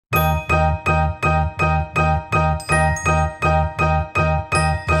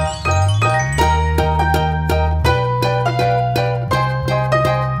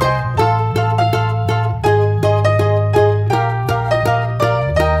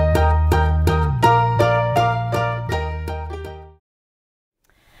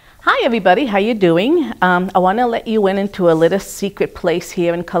Hi everybody, how you doing? I want to let you in into a little secret place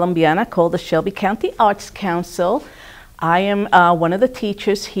here in Columbiana called the Shelby County Arts Council. I am one of the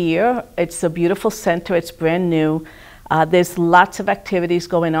teachers here. It's a beautiful center, it's brand new. There's lots of activities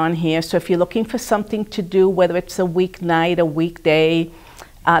going on here, so if you're looking for something to do, whether it's a weeknight, a weekday,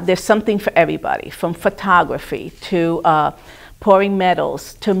 there's something for everybody, from photography to pouring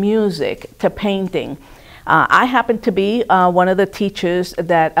metals, to music, to painting. I happen to be one of the teachers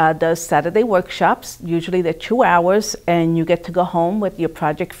that does Saturday workshops. Usually they're 2 hours and you get to go home with your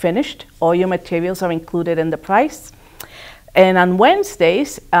project finished. All your materials are included in the price. And on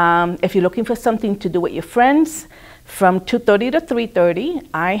Wednesdays, if you're looking for something to do with your friends, from 2:30 to 3:30,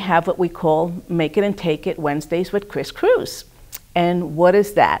 I have what we call Make It and Take It Wednesdays with Chris Cruz. And what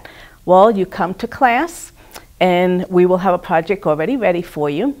is that? Well, you come to class and we will have a project already ready for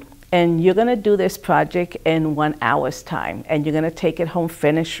you. And you're going to do this project in 1 hour's time, and you're going to take it home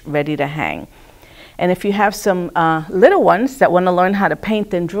finished, ready to hang. And if you have some little ones that want to learn how to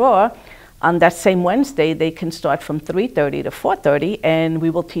paint and draw, on that same Wednesday, they can start from 3:30 to 4:30, and we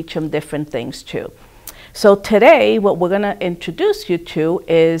will teach them different things too. So today, what we're going to introduce you to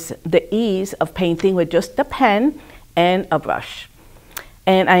is the ease of painting with just a pen and a brush.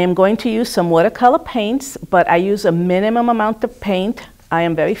 And I am going to use some watercolor paints, but I use a minimum amount of paint. I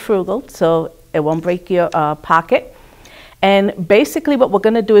am very frugal, so it won't break your pocket. And basically what we're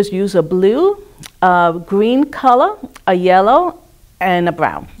going to do is use a blue, green color, a yellow, and a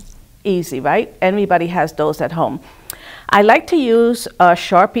brown. Easy, right? Everybody has those at home. I like to use a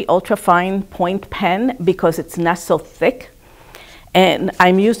Sharpie ultrafine point pen because it's not so thick. And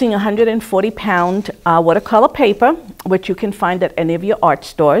I'm using 140-pound watercolor paper, which you can find at any of your art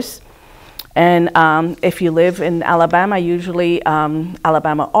stores. And if you live in Alabama, usually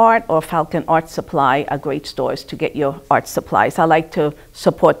Alabama Art or Falcon Art Supply are great stores to get your art supplies. I like to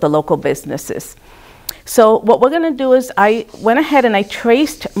support the local businesses. So what we're going to do is I went ahead and I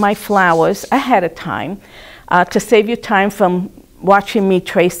traced my flowers ahead of time to save you time from watching me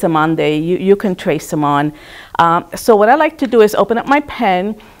trace them on there. You can trace them on. So what I like to do is open up my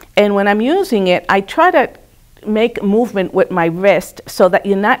pen, and when I'm using it, I try to make movement with my wrist so that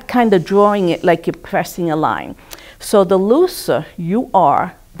you're not kind of drawing it like you're pressing a line. So the looser you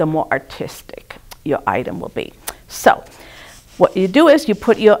are, the more artistic your item will be. So what you do is you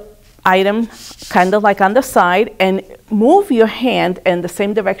put your item kind of like on the side and move your hand in the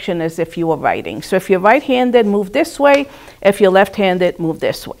same direction as if you were writing. So if you're right-handed, move this way. If you're left-handed, move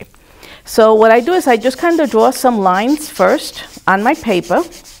this way. So what I do is I just kind of draw some lines first on my paper.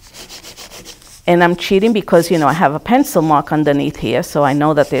 And I'm cheating because, you know, I have a pencil mark underneath here, so I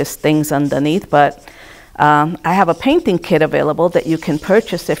know that there's things underneath, but I have a painting kit available that you can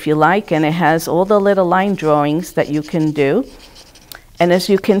purchase if you like, and it has all the little line drawings that you can do. And as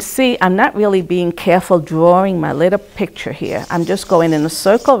you can see, I'm not really being careful drawing my little picture here. I'm just going in a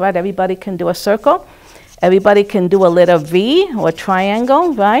circle, right? Everybody can do a circle. Everybody can do a little V or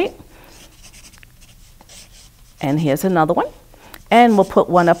triangle, right? And here's another one. And we'll put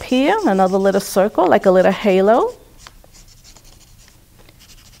one up here, another little circle, like a little halo.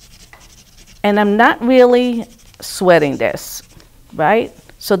 And I'm not really sweating this, right?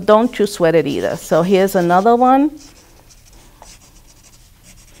 So don't you sweat it either. So here's another one.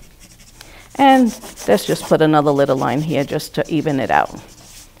 And let's just put another little line here just to even it out.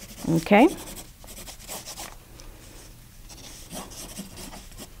 Okay?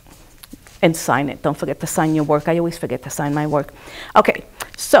 And sign it. Don't forget to sign your work. I always forget to sign my work. Okay,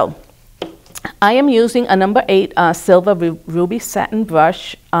 so I am using a number 8 silver ruby satin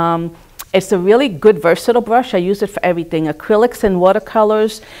brush. It's a really good versatile brush. I use it for everything, acrylics and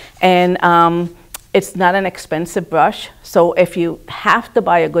watercolors, and it's not an expensive brush. So if you have to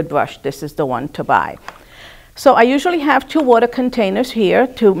buy a good brush, this is the one to buy. So I usually have 2 water containers here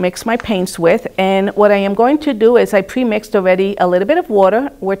to mix my paints with, and what I am going to do is I pre-mixed already a little bit of water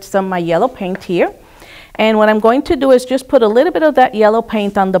with some of my yellow paint here. And what I'm going to do is just put a little bit of that yellow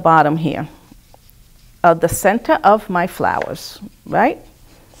paint on the bottom here, of the center of my flowers, right?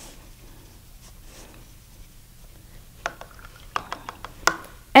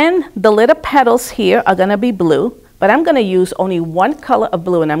 And the little petals here are gonna be blue. But I'm going to use only one color of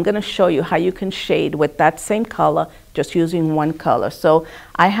blue, and I'm going to show you how you can shade with that same color, just using one color. So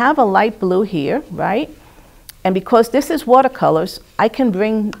I have a light blue here, right? And because this is watercolors, I can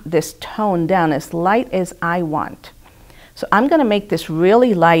bring this tone down as light as I want. So I'm going to make this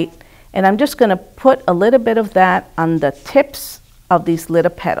really light, and I'm just going to put a little bit of that on the tips of these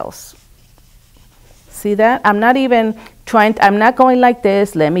little petals. See that? I'm not even trying, I'm not going like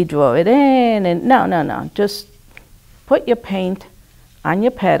this, let me draw it in, and no. Just put your paint on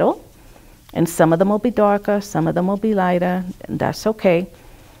your petal And some of them will be darker, some of them will be lighter, and that's okay.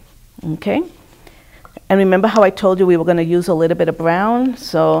 Okay? And remember how I told you we were going to use a little bit of brown?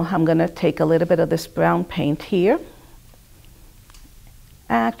 So I'm going to take a little bit of this brown paint here.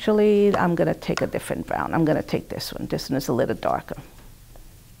 Actually, I'm going to take a different brown. I'm going to take this one. This one is a little darker.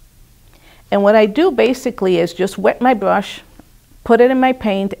 And what I do basically is just wet my brush, put it in my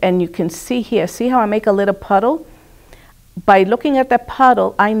paint, and you can see here, see how I make a little puddle? By looking at that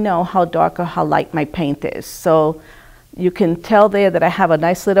puddle, I know how dark or how light my paint is. So you can tell there that I have a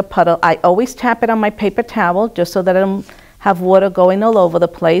nice little puddle. I always tap it on my paper towel just so that I don't have water going all over the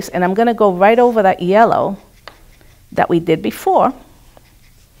place. And I'm going to go right over that yellow that we did before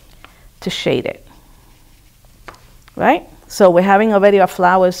to shade it. Right? So we're having already our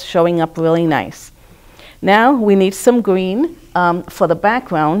flowers showing up really nice. Now we need some green for the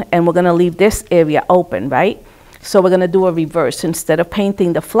background, and we're going to leave this area open, right? So we're going to do a reverse. Instead of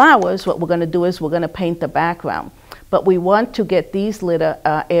painting the flowers, what we're going to do is we're going to paint the background. But we want to get these little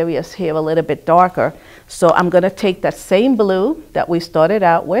areas here a little bit darker. So I'm going to take that same blue that we started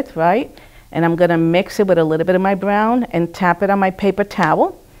out with, right? And I'm going to mix it with a little bit of my brown and tap it on my paper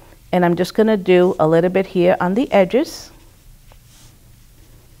towel. And I'm just going to do a little bit here on the edges.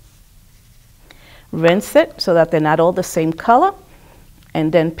 Rinse it so that they're not all the same color.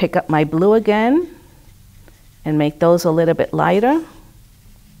 And then pick up my blue again and make those a little bit lighter.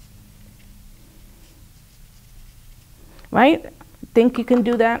 Right? Think you can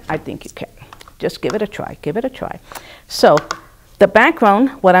do that? I think you can. Just give it a try. Give it a try. So the background,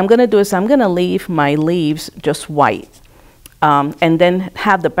 what I'm going to do is I'm going to leave my leaves just white. And then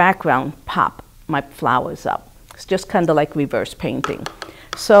have the background pop my flowers up. It's just kind of like reverse painting.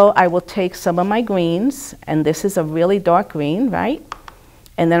 So I will take some of my greens, and this is a really dark green, right?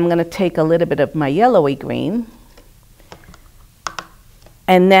 And then I'm going to take a little bit of my yellowy green.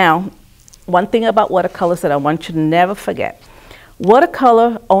 And now, one thing about watercolors that I want you to never forget.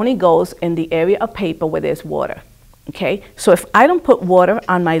 Watercolor only goes in the area of paper where there's water, okay? So if I don't put water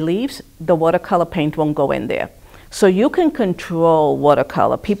on my leaves, the watercolor paint won't go in there. So you can control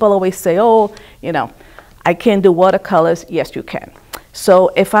watercolor. People always say, oh, you know, I can't do watercolors. Yes, you can. So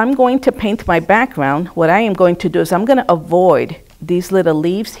if I'm going to paint my background, what I am going to do is I'm going to avoid these little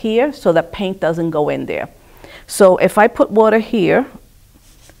leaves here so that paint doesn't go in there. So if I put water here,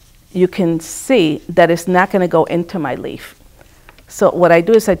 you can see that it's not going to go into my leaf. So what I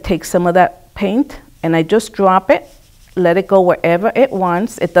do is I take some of that paint and I just drop it, let it go wherever it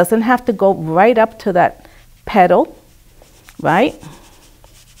wants. It doesn't have to go right up to that petal, right?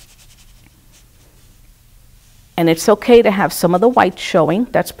 And it's okay to have some of the white showing.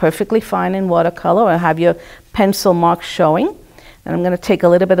 That's perfectly fine in watercolor, or have your pencil marks showing. And I'm going to take a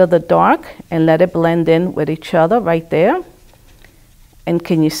little bit of the dark and let it blend in with each other right there. And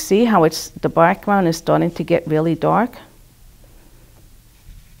can you see how the background is starting to get really dark?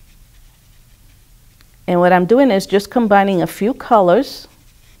 And what I'm doing is just combining a few colors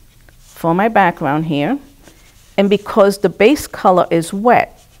for my background here. And because the base color is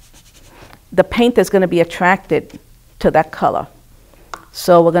wet, the paint is going to be attracted to that color.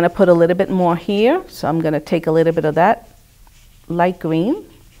 So we're going to put a little bit more here. So I'm going to take a little bit of that light green.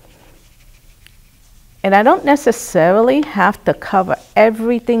 And I don't necessarily have to cover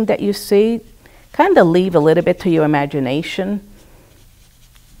everything that you see. Kind of leave a little bit to your imagination.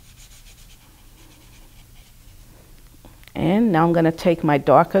 And now I'm going to take my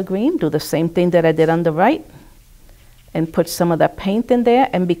darker green, do the same thing that I did on the right, and put some of that paint in there.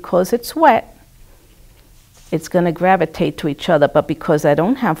 And because it's wet, it's going to gravitate to each other. But because I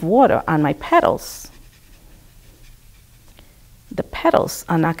don't have water on my petals, the petals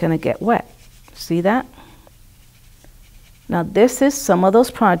are not going to get wet. See that? Now this is some of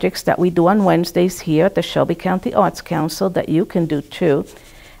those projects that we do on Wednesdays here at the Shelby County Arts Council that you can do too.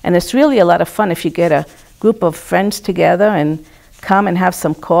 And it's really a lot of fun if you get a group of friends together and come and have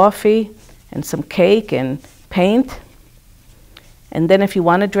some coffee and some cake and paint. And then if you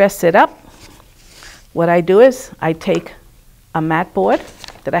want to dress it up, what I do is I take a mat board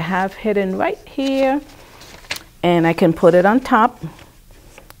that I have hidden right here, and I can put it on top,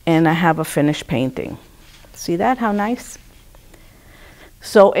 and I have a finished painting. See that? How nice?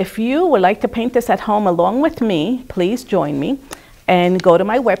 So if you would like to paint this at home along with me, please join me and go to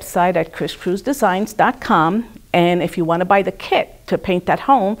my website at chriscruzdesigns.com. And if you want to buy the kit to paint at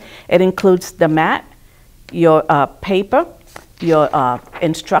home, it includes the mat, your paper, your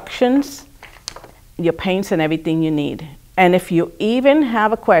instructions, your paints, and everything you need. And if you even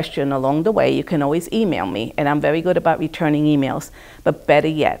have a question along the way, you can always email me, and I'm very good about returning emails. But better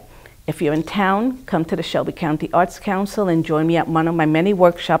yet, If you're in town, come to the Shelby County Arts Council and join me at one of my many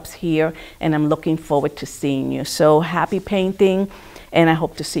workshops here, and I'm looking forward to seeing you. So happy painting, and I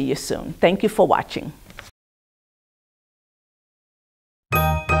hope to see you soon. Thank you for watching.